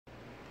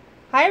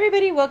Hi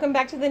everybody, welcome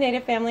back to the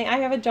Native Family. I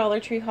have a Dollar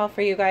Tree haul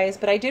for you guys,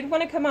 but I did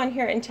want to come on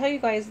here and tell you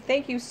guys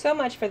thank you so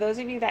much for those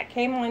of you that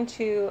came on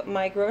to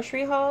my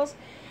grocery hauls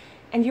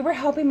and you were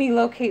helping me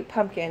locate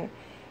pumpkin.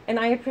 And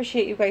I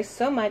appreciate you guys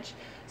so much.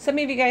 Some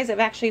of you guys have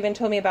actually even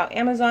told me about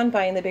Amazon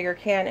buying the bigger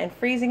can and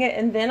freezing it,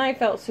 and then I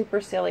felt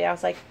super silly. I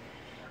was like,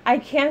 I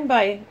can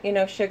buy,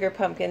 sugar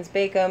pumpkins,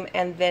 bake them,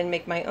 and then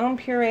make my own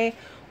puree,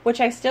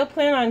 which I still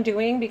plan on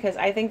doing because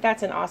I think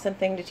that's an awesome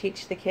thing to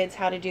teach the kids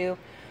how to do.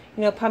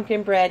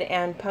 Pumpkin bread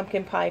and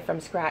pumpkin pie from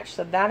scratch.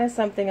 So that is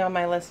something on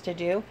my list to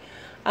do.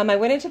 I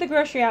went into the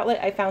grocery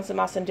outlet. I found some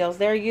awesome deals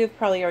there. You've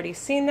probably already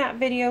seen that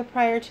video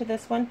prior to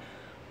this one.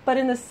 But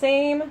in the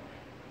same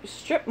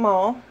strip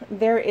mall,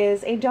 there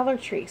is a Dollar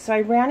Tree. So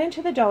I ran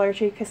into the Dollar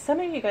Tree because some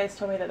of you guys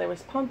told me that there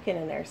was pumpkin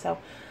in there. So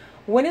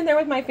went in there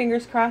with my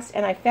fingers crossed,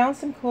 and I found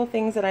some cool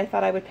things that I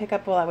thought I would pick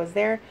up while I was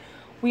there.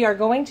 We are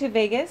going to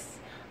Vegas.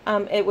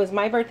 It was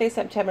my birthday,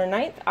 September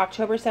 9th.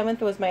 October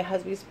 7th was my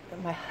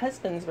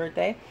husband's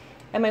birthday.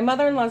 And my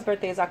mother-in-law's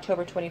birthday is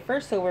October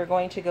 21st, so we're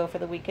going to go for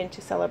the weekend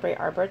to celebrate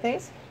our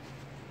birthdays,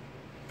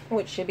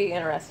 which should be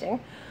interesting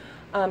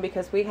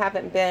because we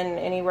haven't been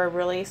anywhere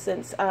really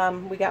since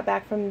we got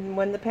back from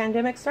when the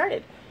pandemic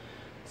started.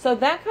 So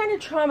that kind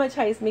of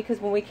traumatized me because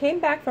when we came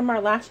back from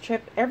our last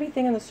trip,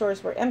 everything in the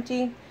stores were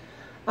empty.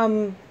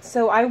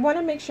 So I want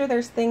to make sure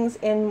there's things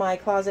in my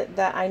closet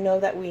that I know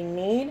that we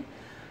need.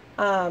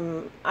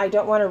 I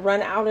don't want to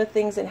run out of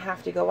things and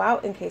have to go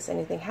out in case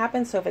anything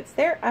happens. So if it's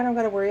there, I don't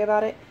got to worry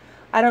about it.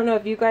 I don't know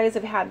if you guys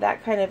have had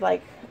that kind of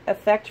like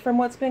effect from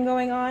what's been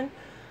going on.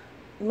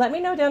 Let me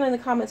know down in the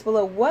comments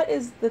below what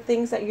is the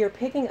things that you're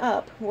picking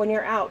up when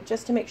you're out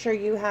just to make sure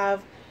you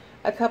have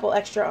a couple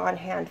extra on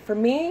hand. For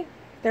me,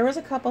 there was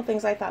a couple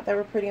things I thought that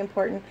were pretty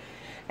important,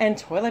 and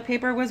toilet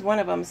paper was one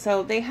of them.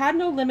 So they had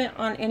no limit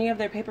on any of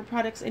their paper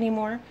products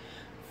anymore.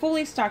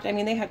 Fully stocked. I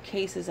mean, they have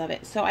cases of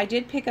it. So I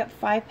did pick up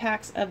 5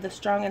 packs of the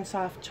Strong and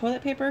Soft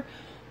toilet paper.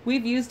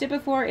 We've used it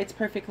before. It's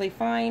perfectly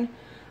fine.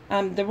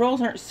 The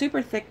rolls aren't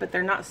super thick, but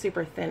they're not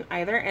super thin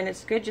either, and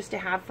it's good just to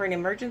have for an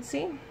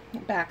emergency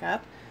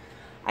backup.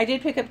 I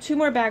did pick up 2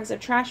 more bags of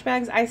trash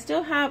bags. I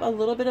still have a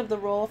little bit of the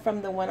roll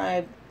from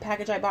the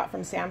package I bought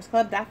from Sam's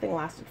Club. That thing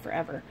lasted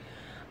forever.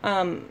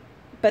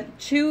 But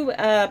 2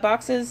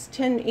 boxes,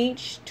 10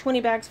 each,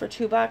 20 bags for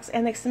 $2,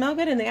 and they smell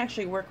good and they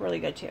actually work really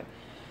good too.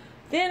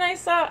 Then I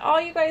saw all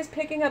you guys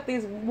picking up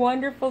these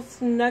wonderful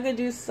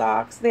Snuggadoo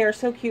socks. They are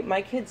so cute.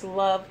 My kids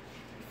love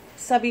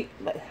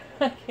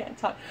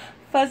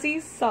fuzzy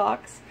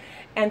socks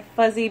and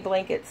fuzzy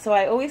blankets, so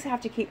I always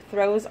have to keep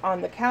throws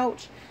on the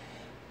couch.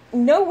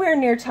 Nowhere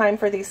near time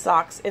for these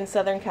socks in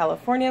Southern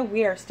California.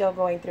 We are still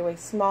going through a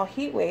small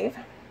heat wave,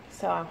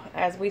 so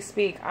as we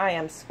speak I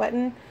am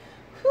sweating.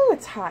 Whew,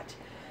 it's hot,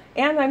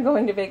 and I'm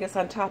going to Vegas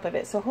on top of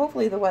it, so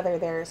hopefully the weather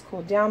there is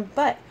cooled down.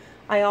 But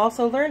I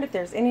also learned if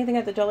there's anything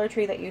at the Dollar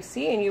Tree that you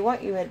see and you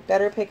want, you had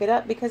better pick it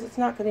up because it's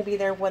not going to be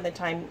there when the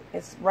time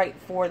is right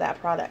for that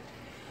product.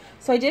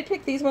 So I did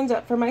pick these ones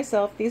up for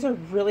myself. These are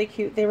really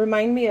cute. They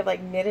remind me of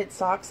like knitted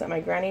socks that my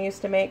granny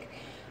used to make,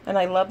 and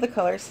I love the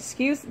colors.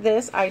 Excuse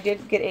this, I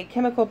did get a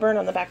chemical burn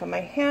on the back of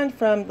my hand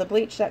from the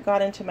bleach that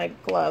got into my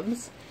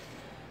gloves.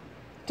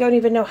 Don't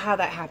even know how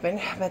that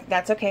happened, but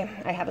that's okay.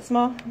 I have a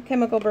small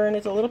chemical burn.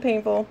 It's a little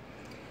painful,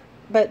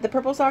 but the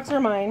purple socks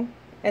are mine.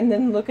 And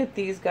then look at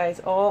these guys.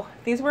 Oh,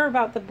 these were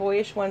about the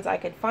boyish ones I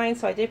could find,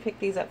 so I did pick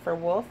these up for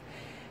Wolf.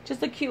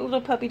 Just a cute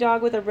little puppy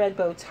dog with a red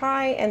bow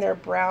tie, and they're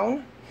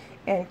brown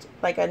and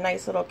like a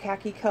nice little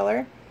khaki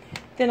color.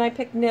 Then I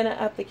picked Nina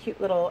up the cute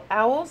little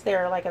owls.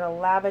 They're like in a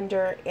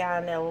lavender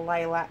and a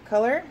lilac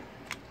color.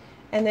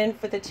 And then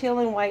for the teal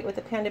and white with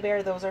the panda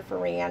bear, those are for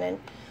Rhiannon.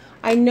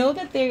 I know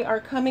that they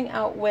are coming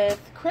out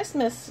with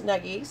Christmas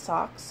Snuggie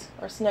socks,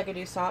 or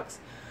Snuggadoo socks.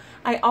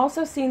 I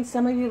also seen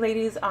some of you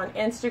ladies on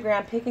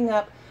Instagram picking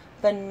up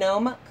the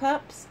gnome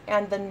cups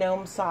and the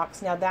gnome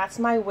socks. Now that's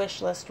my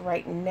wish list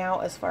right now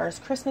as far as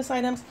Christmas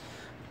items.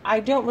 I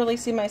don't really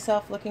see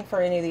myself looking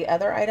for any of the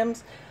other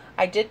items.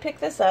 I did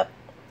pick this up.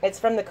 It's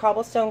from the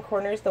Cobblestone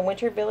Corners, the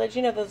Winter Village.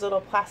 You know those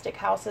little plastic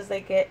houses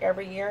they get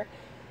every year?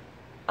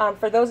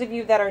 For those of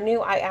you that are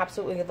new, I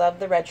absolutely love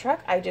the red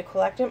truck. I do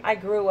collect them. I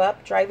grew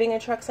up driving in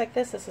trucks like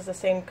this. This is the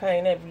same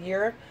kind of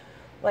year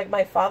like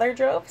my father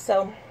drove.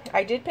 So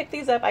I did pick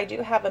these up. I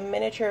do have a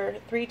miniature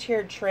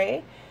 3-tiered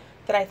tray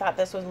that I thought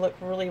this would look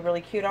really,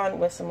 really cute on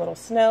with some little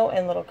snow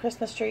and little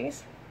Christmas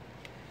trees.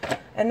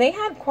 And they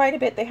had quite a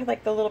bit. They had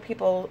like the little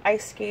people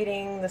ice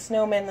skating, the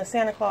snowmen, the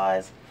Santa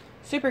Claus.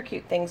 Super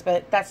cute things,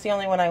 but that's the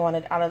only one I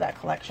wanted out of that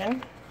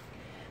collection.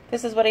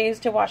 This is what I use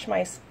to wash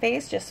my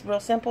face. Just real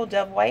simple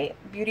Dove White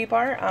Beauty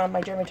Bar. My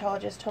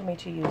dermatologist told me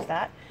to use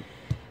that.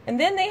 And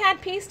then they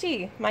had peace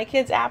tea. My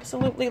kids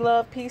absolutely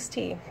love peace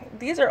tea.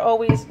 These are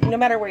always, no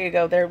matter where you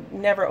go, they're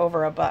never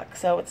over $1,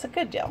 so it's a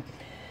good deal.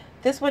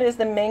 This one is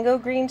the mango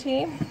green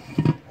tea.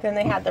 Then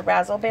they had the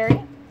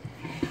razzleberry.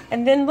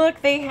 And then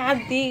look, they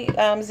had the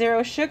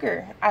zero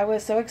sugar. I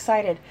was so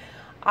excited.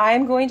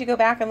 I'm going to go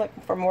back and look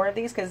for more of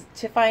these because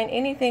to find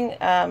anything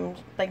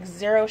like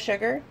zero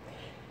sugar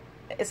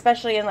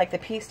especially in like the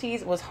peace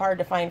teas, was hard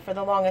to find for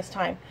the longest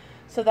time.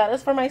 So that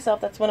is for myself.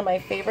 That's one of my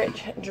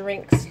favorite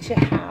drinks to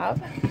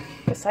have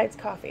besides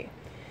coffee.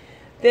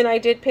 Then I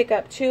did pick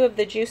up 2 of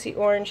the Juicy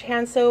Orange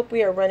hand soap.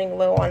 We are running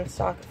low on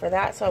stock for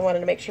that, so I wanted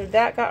to make sure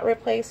that got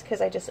replaced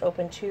because I just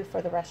opened 2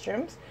 for the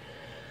restrooms.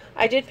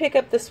 I did pick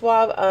up the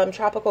Suave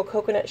Tropical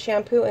Coconut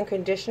Shampoo and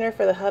Conditioner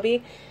for the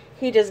hubby.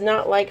 He does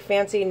not like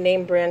fancy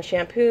name brand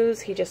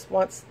shampoos. He just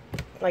wants,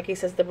 like he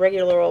says, the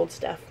regular old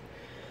stuff.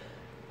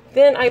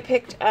 Then I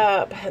picked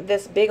up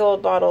this big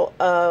old bottle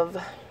of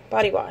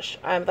body wash.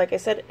 Like I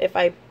said, if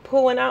I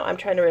pull one out, I'm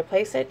trying to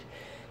replace it.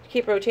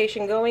 Keep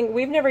rotation going.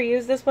 We've never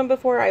used this one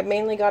before. I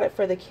mainly got it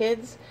for the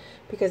kids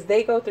because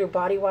they go through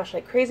body wash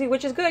like crazy,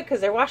 which is good because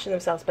they're washing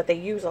themselves, but they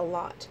use a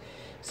lot.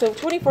 So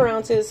 24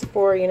 ounces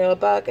for, you know,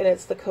 $1, and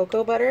it's the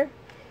cocoa butter.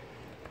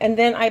 And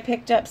then I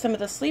picked up some of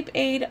the sleep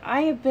aid.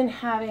 I have been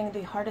having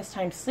the hardest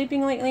time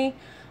sleeping lately.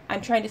 I'm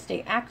trying to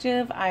stay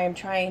active. I am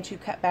trying to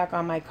cut back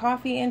on my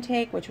coffee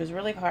intake, which was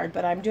really hard,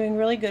 but I'm doing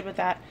really good with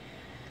that.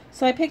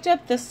 So I picked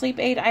up the sleep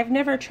aid. I've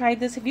never tried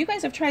this. If you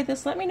guys have tried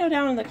this, let me know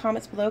down in the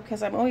comments below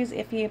because I'm always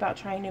iffy about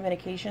trying new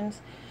medications.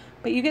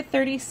 But you get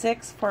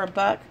 36 for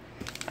 $1.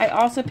 I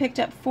also picked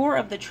up 4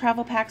 of the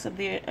travel packs of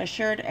the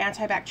Assured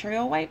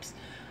antibacterial wipes.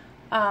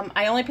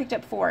 I only picked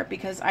up 4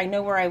 because I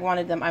know where I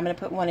wanted them. I'm going to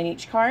put 1 in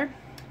each car.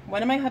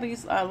 1 in my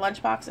hubby's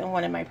lunchbox and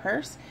 1 in my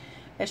purse.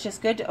 It's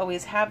just good to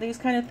always have these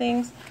kind of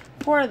things.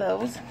 4 of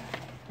those.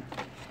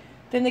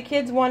 Then the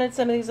kids wanted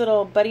some of these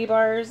little buddy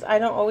bars. I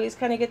don't always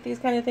kind of get these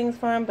kind of things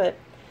for them, but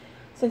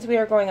since we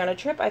are going on a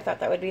trip, I thought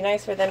that would be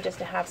nice for them just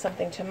to have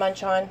something to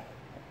munch on.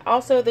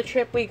 Also, the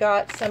trip we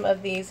got some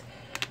of these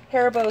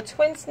Haribo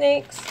Twin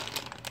Snakes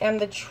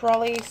and the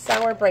Trolley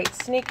Sour Bright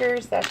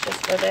Sneakers. That's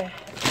just for the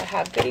to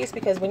have goodies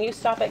because when you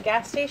stop at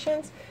gas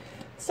stations,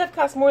 stuff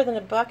costs more than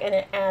 $1 and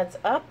it adds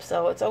up.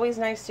 So it's always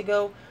nice to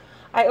go.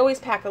 I always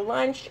pack a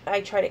lunch.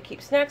 I try to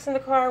keep snacks in the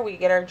car. We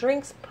get our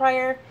drinks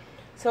prior.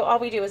 So all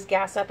we do is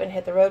gas up and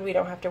hit the road. We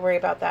don't have to worry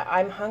about that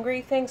I'm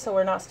hungry thing, so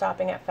we're not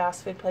stopping at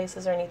fast food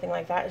places or anything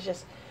like that. It's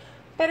just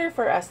better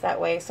for us that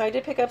way. So I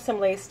did pick up some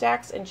Lay's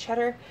Stacks and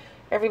cheddar.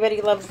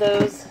 Everybody loves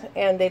those,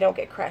 and they don't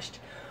get crushed.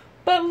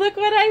 But look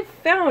what I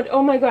found.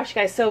 Oh my gosh,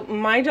 guys. So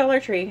my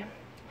Dollar Tree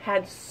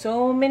had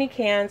so many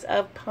cans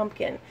of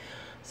pumpkin.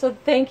 So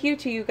thank you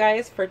to you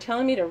guys for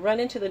telling me to run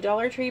into the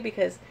Dollar Tree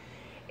because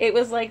it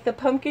was like the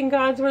pumpkin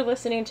gods were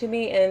listening to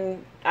me,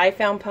 and I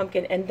found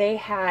pumpkin, and they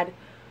had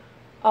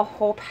a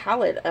whole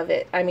pallet of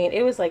it. I mean,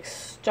 it was like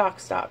stock.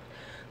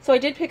 So I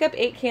did pick up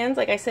 8 cans.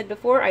 Like I said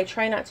before, I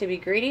try not to be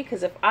greedy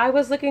because if I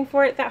was looking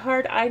for it that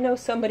hard, I know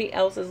somebody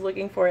else is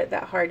looking for it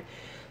that hard.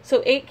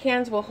 So 8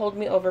 cans will hold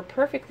me over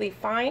perfectly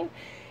fine.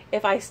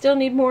 If I still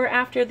need more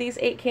after these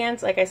 8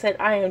 cans, like I said,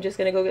 I am just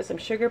going to go get some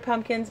sugar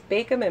pumpkins,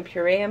 bake them, and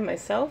puree them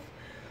myself.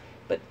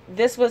 But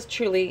this was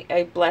truly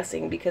a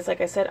blessing because, like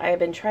I said, I have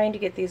been trying to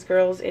get these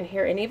girls in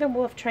here, and even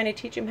Wolf trying to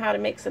teach them how to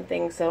make some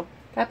things. So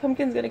that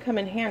pumpkin's going to come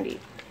in handy.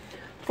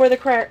 For the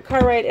car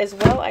ride as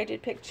well, I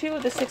did pick 2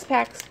 of the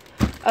 6-packs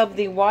of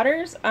the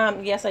waters.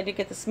 Yes, I did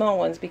get the small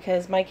ones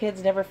because my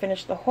kids never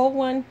finish the whole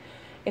one.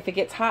 If it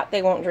gets hot,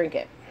 they won't drink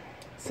it.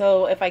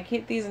 So if I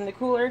keep these in the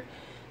cooler,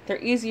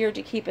 they're easier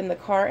to keep in the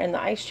car and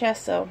the ice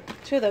chest. So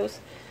 2 of those.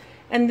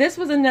 And this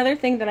was another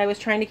thing that I was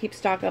trying to keep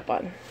stock up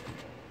on.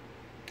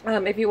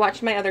 If you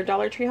watched my other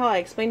Dollar Tree haul, I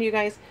explained to you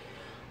guys,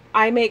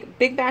 I make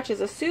big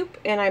batches of soup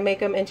and I make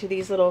them into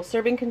these little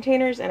serving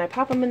containers and I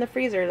pop them in the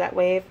freezer. That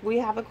way if we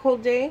have a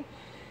cold day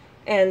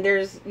and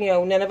there's, you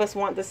know, none of us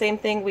want the same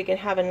thing, we can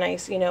have a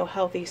nice, you know,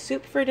 healthy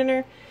soup for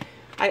dinner.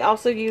 I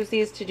also use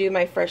these to do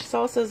my fresh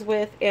salsas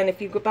with, and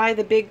if you buy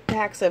the big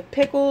packs of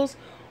pickles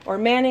or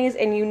mayonnaise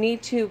and you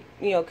need to,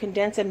 you know,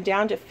 condense them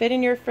down to fit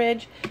in your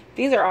fridge,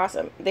 these are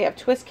awesome. They have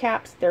twist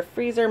caps, they're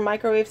freezer,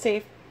 microwave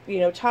safe, you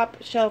know, top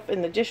shelf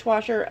in the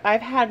dishwasher.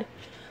 I've had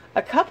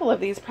a couple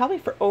of these probably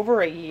for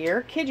over a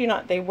year. Kid you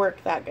not, they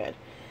work that good.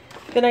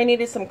 Then I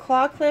needed some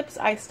claw clips.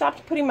 I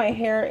stopped putting my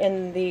hair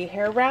in the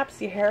hair wraps,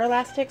 the hair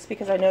elastics,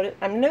 because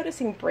I'm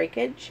noticing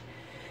breakage.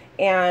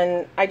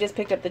 And I just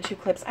picked up the 2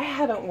 clips. I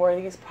haven't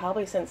worn these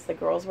probably since the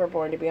girls were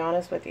born, to be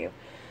honest with you.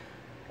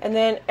 And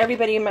then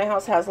everybody in my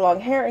house has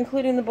long hair,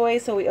 including the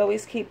boys, so we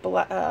always keep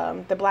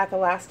the black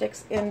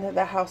elastics in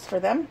the house for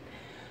them.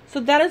 So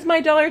that is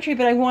my Dollar Tree,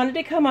 but I wanted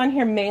to come on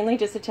here mainly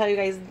just to tell you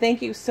guys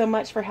thank you so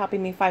much for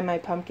helping me find my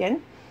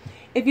pumpkin.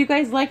 If you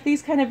guys like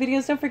these kind of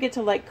videos, don't forget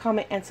to like,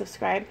 comment, and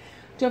subscribe.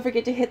 Don't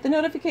forget to hit the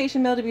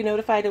notification bell to be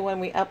notified of when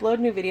we upload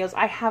new videos.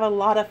 I have a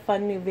lot of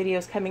fun new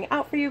videos coming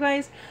out for you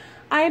guys.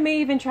 I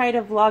may even try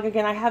to vlog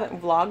again. I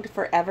haven't vlogged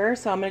forever,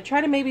 so I'm going to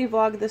try to maybe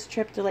vlog this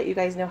trip to let you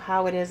guys know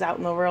how it is out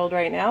in the world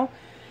right now.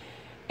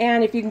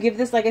 And if you can give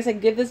this, like I said,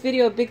 give this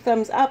video a big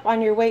thumbs up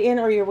on your way in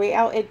or your way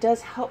out. It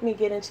does help me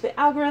get into the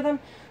algorithm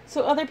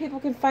so other people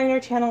can find our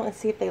channel and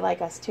see if they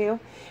like us too.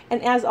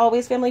 And as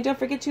always, family, don't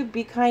forget to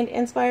be kind,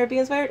 inspire, be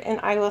inspired, and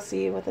I will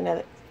see you with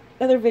another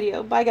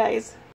video. Bye, guys.